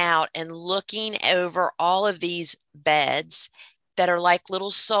standing out and looking over all of these beds that are like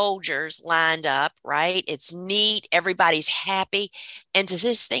little soldiers lined up, right? It's neat. Everybody's happy. And to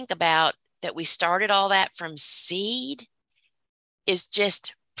just think about that we started all that from seed is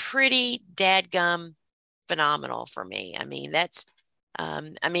just pretty dadgum phenomenal for me. I mean,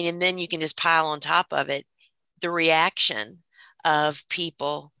 and then you can just pile on top of it the reaction of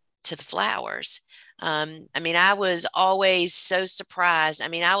people to the flowers. I mean, I was always so surprised. I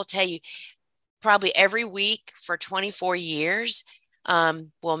mean, I will tell you, probably every week for 24 years.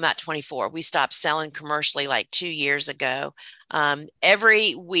 Well, not 24. We stopped selling commercially like 2 years ago.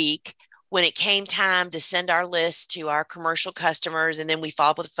 Every week, when it came time to send our list to our commercial customers, and then we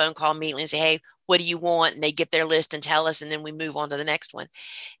follow up with a phone call immediately and say, hey, what do you want? And they get their list and tell us, and then we move on to the next one.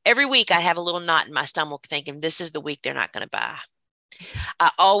 Every week, I have a little knot in my stomach thinking, this is the week they're not going to buy.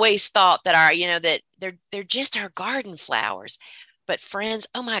 I always thought that that they're just our garden flowers. But friends,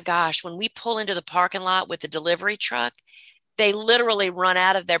 oh my gosh, when we pull into the parking lot with the delivery truck, they literally run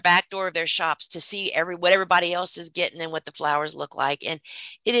out of their back door of their shops to see what everybody else is getting and what the flowers look like. And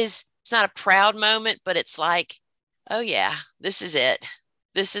it's not a proud moment, but it's like, oh yeah, this is it.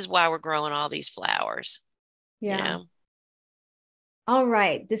 This is why we're growing all these flowers, you Yeah. know. All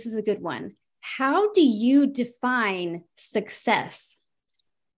right. This is a good one. How do you define success?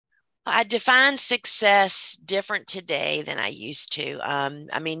 I define success different today than I used to.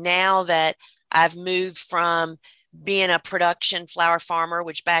 I mean, now that I've moved from being a production flower farmer,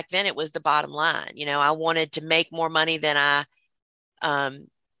 which back then it was the bottom line. You know, I wanted to make more money than I um,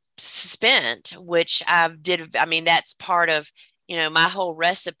 spent, which I did. I mean, that's part of, my whole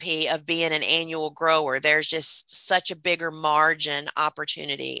recipe of being an annual grower. There's just such a bigger margin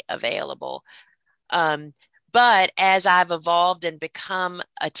opportunity available. Um, but as I've evolved and become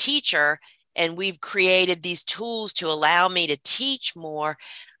a teacher, and we've created these tools to allow me to teach more,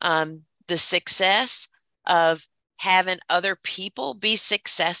 the success of having other people be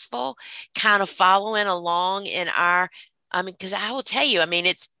successful, kind of following along in I mean, because I will tell you, I mean,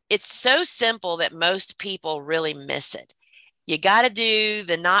 it's so simple that most people really miss it. You got to do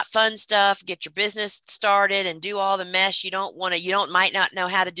the not fun stuff, get your business started and do all the mess might not know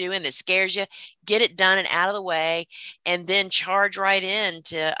how to do and that scares you. Get it done and out of the way, and then charge right in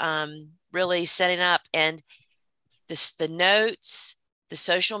to really setting up and the notes, the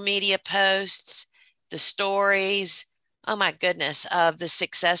social media posts, the stories. Oh my goodness, of the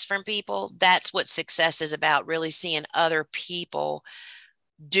success from people. That's what success is about, really seeing other people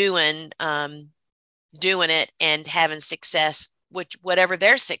doing doing it and having success, which whatever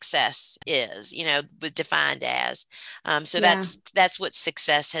their success is, was defined as. So Yeah. that's what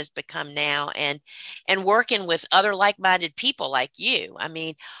success has become now, and working with other like-minded people like you. I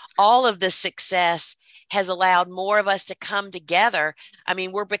mean, all of the success has allowed more of us to come together. I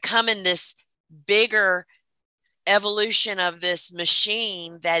mean, we're becoming this bigger evolution of this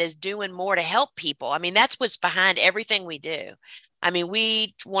machine that is doing more to help people. I mean, that's what's behind everything we do. I mean,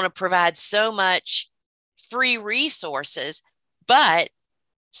 we want to provide so much free resources, but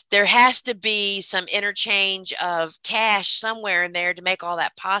there has to be some interchange of cash somewhere in there to make all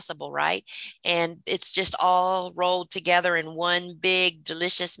that possible, right? And it's just all rolled together in one big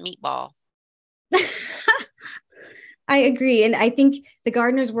delicious meatball. I agree. And I think the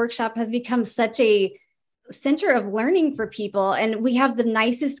Gardener's Workshop has become such a center of learning for people. And we have the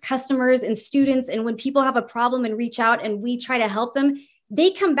nicest customers and students. And when people have a problem and reach out and we try to help them,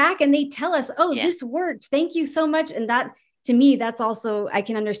 they come back and they tell us, oh, Yeah. this worked. Thank you so much. And that, to me, that's also, I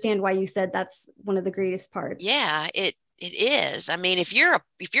can understand why you said that's one of the greatest parts. Yeah, it is. I mean, if you're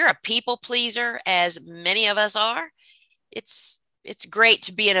a people pleaser, as many of us are, it's great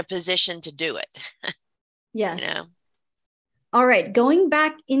to be in a position to do it, you Yes. know. All right. Going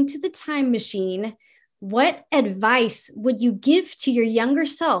back into the time machine, what advice would you give to your younger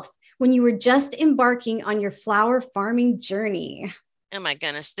self when you were just embarking on your flower farming journey? Oh my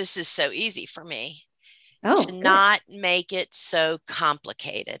goodness, this is so easy for me. To Oh, good. not make it so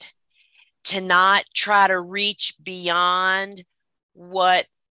complicated, to not try to reach beyond what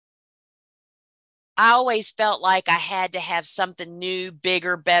I always felt like I had to have something new,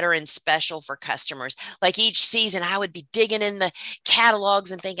 bigger, better, and special for customers. Like each season, I would be digging in the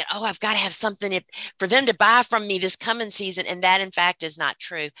catalogs and thinking, oh, I've got to have something for them to buy from me this coming season. And that, in fact, is not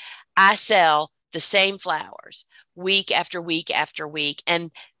true. I sell the same flowers week after week after week. And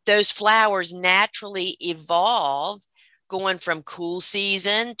those flowers naturally evolve, going from cool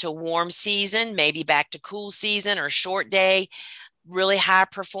season to warm season, maybe back to cool season or short day, really high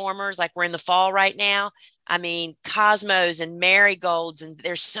performers like we're in the fall right now. I mean, cosmos and marigolds, and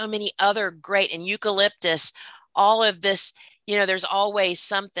there's so many other great, and eucalyptus, all of this, there's always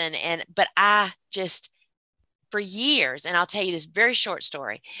something. But I just, for years, and I'll tell you this very short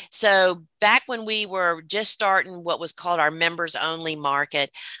story. So back when we were just starting what was called our members only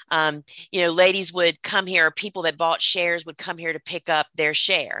market, ladies would come here, people that bought shares would come here to pick up their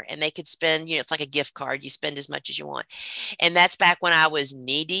share, and they could spend, it's like a gift card. You spend as much as you want. And that's back when I was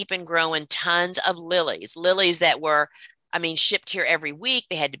knee deep in growing tons of lilies that were, I mean, shipped here every week.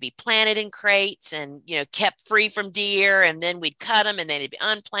 They had to be planted in crates and, kept free from deer. And then we'd cut them and then they'd be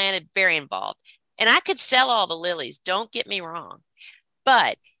unplanted, very involved. And I could sell all the lilies, don't get me wrong.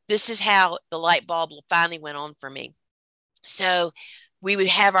 But this is how the light bulb finally went on for me. So we would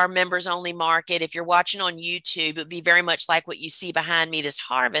have our members only market. If you're watching on YouTube, it would be very much like what you see behind me, this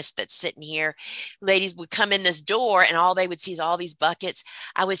harvest that's sitting here. Ladies would come in this door and all they would see is all these buckets.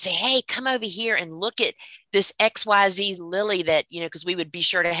 I would say, hey, come over here and look at this XYZ lily that, because we would be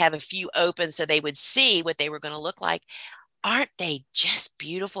sure to have a few open so they would see what they were going to look like. Aren't they just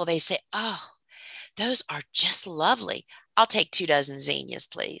beautiful? They say, oh, those are just lovely. I'll take 2 dozen zinnias,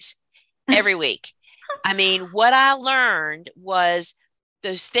 please, every week. I mean, what I learned was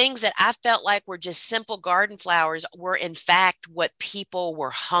those things that I felt like were just simple garden flowers were, in fact, what people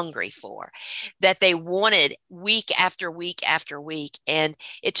were hungry for, that they wanted week after week after week. And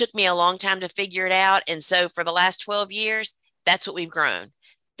it took me a long time to figure it out. And so for the last 12 years, that's what we've grown.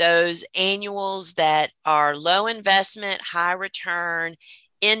 Those annuals that are low investment, high return,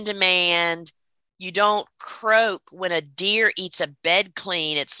 in demand. You don't croak when a deer eats a bed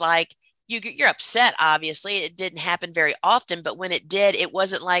clean. It's like, you're upset, obviously. It didn't happen very often, but when it did, it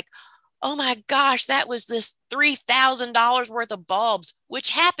wasn't like, oh my gosh, that was this $3,000 worth of bulbs, which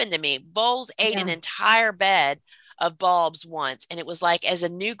happened to me. Bulls ate an Yeah. entire bed of bulbs once. And it was like, as a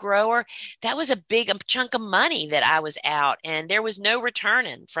new grower, that was a big chunk of money that I was out, and there was no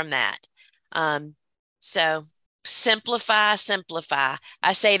returning from that. Um, so simplify, simplify.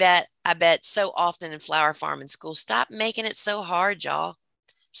 I say that, I bet, so often in flower farming school. Stop making it so hard, y'all.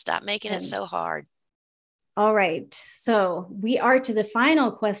 Stop making it Good. so hard. All right. So we are to the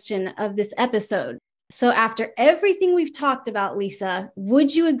final question of this episode. So, after everything we've talked about, Lisa,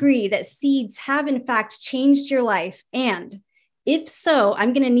 would you agree that seeds have in fact changed your life? And if so,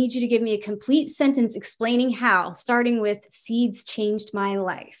 I'm going to need you to give me a complete sentence explaining how, starting with seeds changed my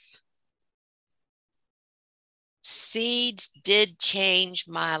life. Seeds did change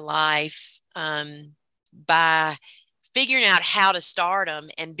my life by figuring out how to start them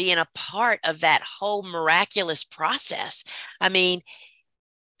and being a part of that whole miraculous process. I mean,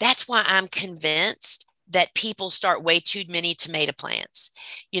 that's why I'm convinced that people start way too many tomato plants.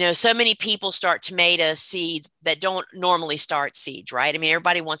 So many people start tomato seeds that don't normally start seeds, right? I mean,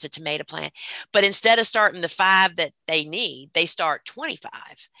 everybody wants a tomato plant, but instead of starting the 5 that they need, they start 25.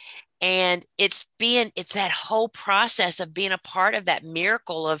 And it's that whole process of being a part of that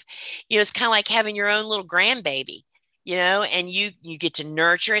miracle of, it's kind of like having your own little grandbaby, and you get to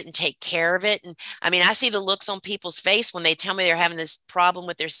nurture it and take care of it. And I mean, I see the looks on people's face when they tell me they're having this problem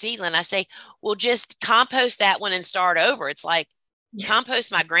with their seedling. I say, well, just compost that one and start over. It's like,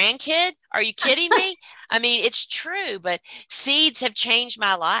 compost my grandkid? Are you kidding me? I mean, it's true, but seeds have changed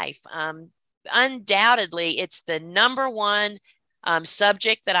my life. Undoubtedly, it's the number one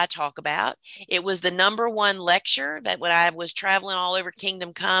subject that I talk about. It was the number one lecture that when I was traveling all over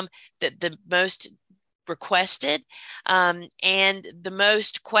Kingdom Come, that the most requested, and the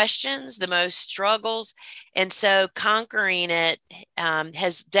most questions, the most struggles. And so conquering it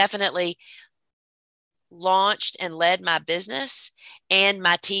has definitely launched and led my business and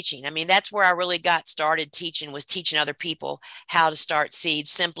my teaching. I mean, that's where I really got started teaching, was teaching other people how to start seeds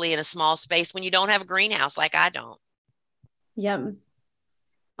simply in a small space when you don't have a greenhouse like I don't. Yep.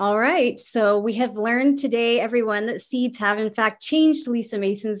 All right. So we have learned today, everyone, that seeds have in fact changed Lisa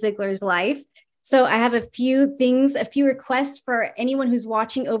Mason Ziegler's life. So I have a few things, a few requests for anyone who's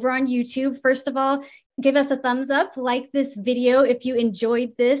watching over on YouTube. First of all, give us a thumbs up, like this video if you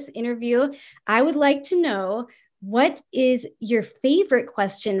enjoyed this interview. I would like to know, what is your favorite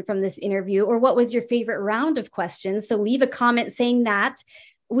question from this interview, or what was your favorite round of questions? So leave a comment saying that.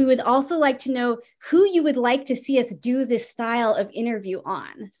 We would also like to know who you would like to see us do this style of interview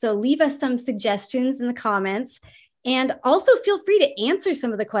on. So leave us some suggestions in the comments. And also feel free to answer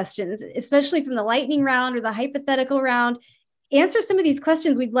some of the questions, especially from the lightning round or the hypothetical round. Answer some of these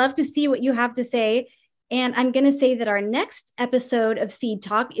questions. We'd love to see what you have to say. And I'm going to say that our next episode of Seed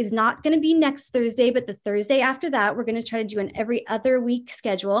Talk is not going to be next Thursday, but the Thursday after that. We're going to try to do an every other week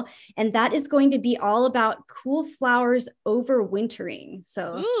schedule. And that is going to be all about cool flowers overwintering.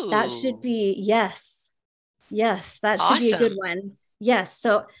 So that should Ooh, be, yes, that should be a good awesome. one. Yes.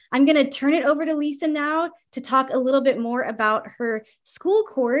 So I'm going to turn it over to Lisa now to talk a little bit more about her school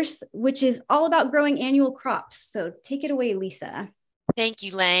course, which is all about growing annual crops. So take it away, Lisa. Thank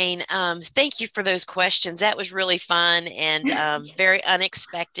you, Layne. Thank you for those questions. That was really fun and very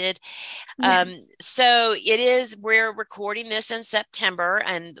unexpected. Yes. So we're recording this in September,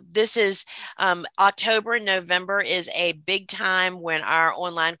 and this is October and November is a big time when our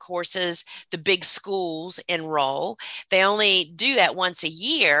online courses, the big schools, enroll. They only do that once a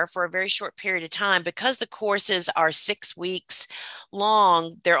year for a very short period of time because the courses are 6 weeks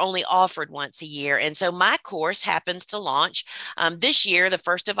long. They're only offered once a year. And so my course happens to launch this year, the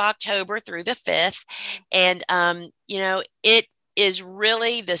 1st of October through the 5th. And, it is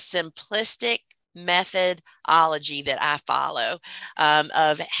really the simplistic methodology that I follow,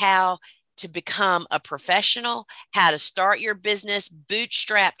 of how to become a professional, how to start your business,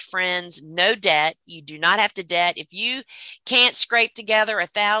 bootstrapped, friends, no debt. You do not have to debt. If you can't scrape together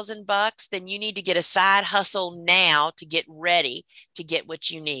 $1,000, then you need to get a side hustle now to get ready to get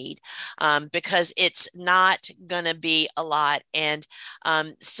what you need, because it's not going to be a lot. And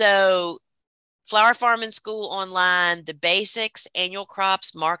so Flower Farming School online, the basics, annual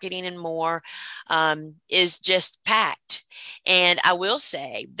crops, marketing, and more, is just packed. And I will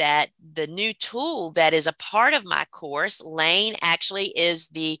say that the new tool that is a part of my course, Layne actually is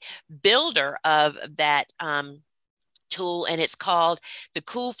the builder of that tool, and it's called the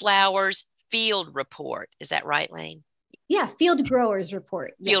Cool Flowers Field Report. Is that right, Layne? Yeah. Field growers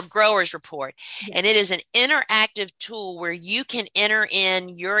report. Field Yes. Growers Report. And it Yes. is an interactive tool where you can enter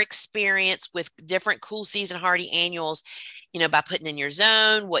in your experience with different cool season hardy annuals, by putting in your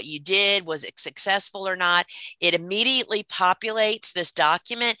zone, what you did, was it successful or not. It immediately populates this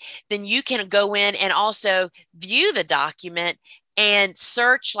document. Then you can go in and also view the document and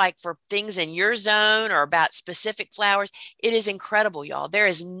search like for things in your zone or about specific flowers. It is incredible, y'all. There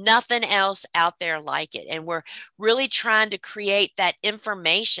is nothing else out there like it. And we're really trying to create that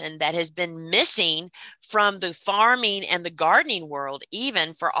information that has been missing from the farming and the gardening world,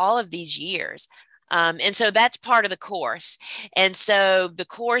 even for all of these years. And so that's part of the course. And so the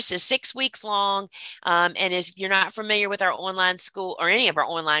course is 6 weeks long. And if you're not familiar with our online school or any of our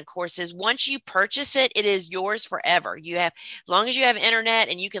online courses, once you purchase it, it is yours forever. As long as you have internet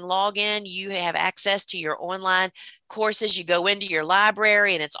and you can log in, you have access to your online courses. You go into your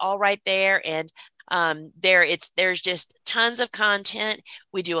library and it's all right there. And There's just tons of content.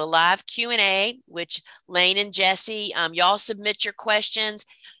 We do a live Q&A, which Layne and Jesse, y'all submit your questions.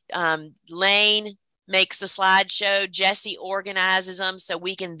 Layne makes the slideshow. Jesse organizes them so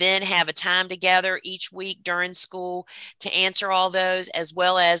we can then have a time together each week during school to answer all those, as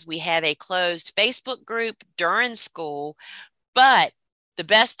well as we have a closed Facebook group during school. But the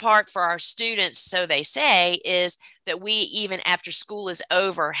best part for our students, so they say, is that we, even after school is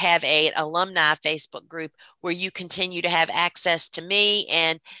over, have an alumni Facebook group where you continue to have access to me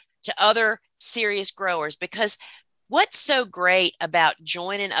and to other serious growers. Because what's so great about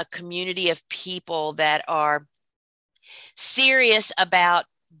joining a community of people that are serious about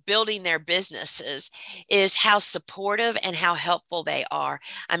building their businesses is how supportive and how helpful they are.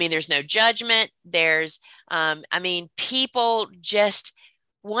 I mean, there's no judgment. People just,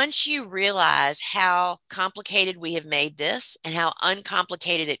 once you realize how complicated we have made this and how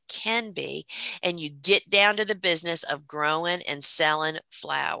uncomplicated it can be, and you get down to the business of growing and selling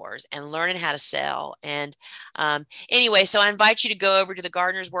flowers and learning how to sell. And anyway, so I invite you to go over to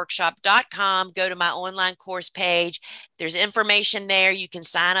thegardenersworkshop.com, go to my online course page. There's information there. You can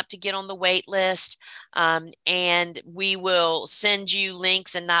sign up to get on the wait list, and we will send you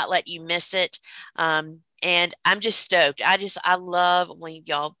links and not let you miss it. And I'm just stoked. I love when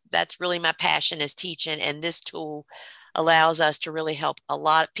y'all, that's really my passion, is teaching. And this tool allows us to really help a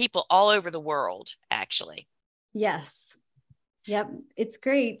lot of people all over the world, actually. Yes. Yep. It's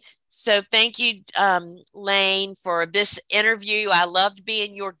great. So thank you, Layne, for this interview. I loved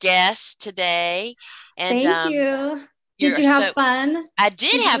being your guest today. And Thank you. Did you're you have so, fun? I did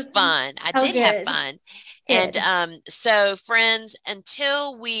Did you have have fun? fun. I Oh, did have good. fun. And Good. so, friends,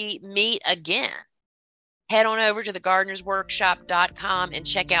 until we meet again, head on over to thegardenersworkshop.com and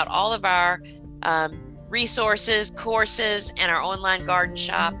check out all of our resources, courses, and our online garden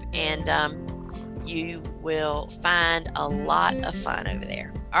shop. And you will find a lot of fun over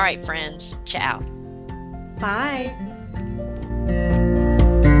there. All right, friends. Ciao. Bye.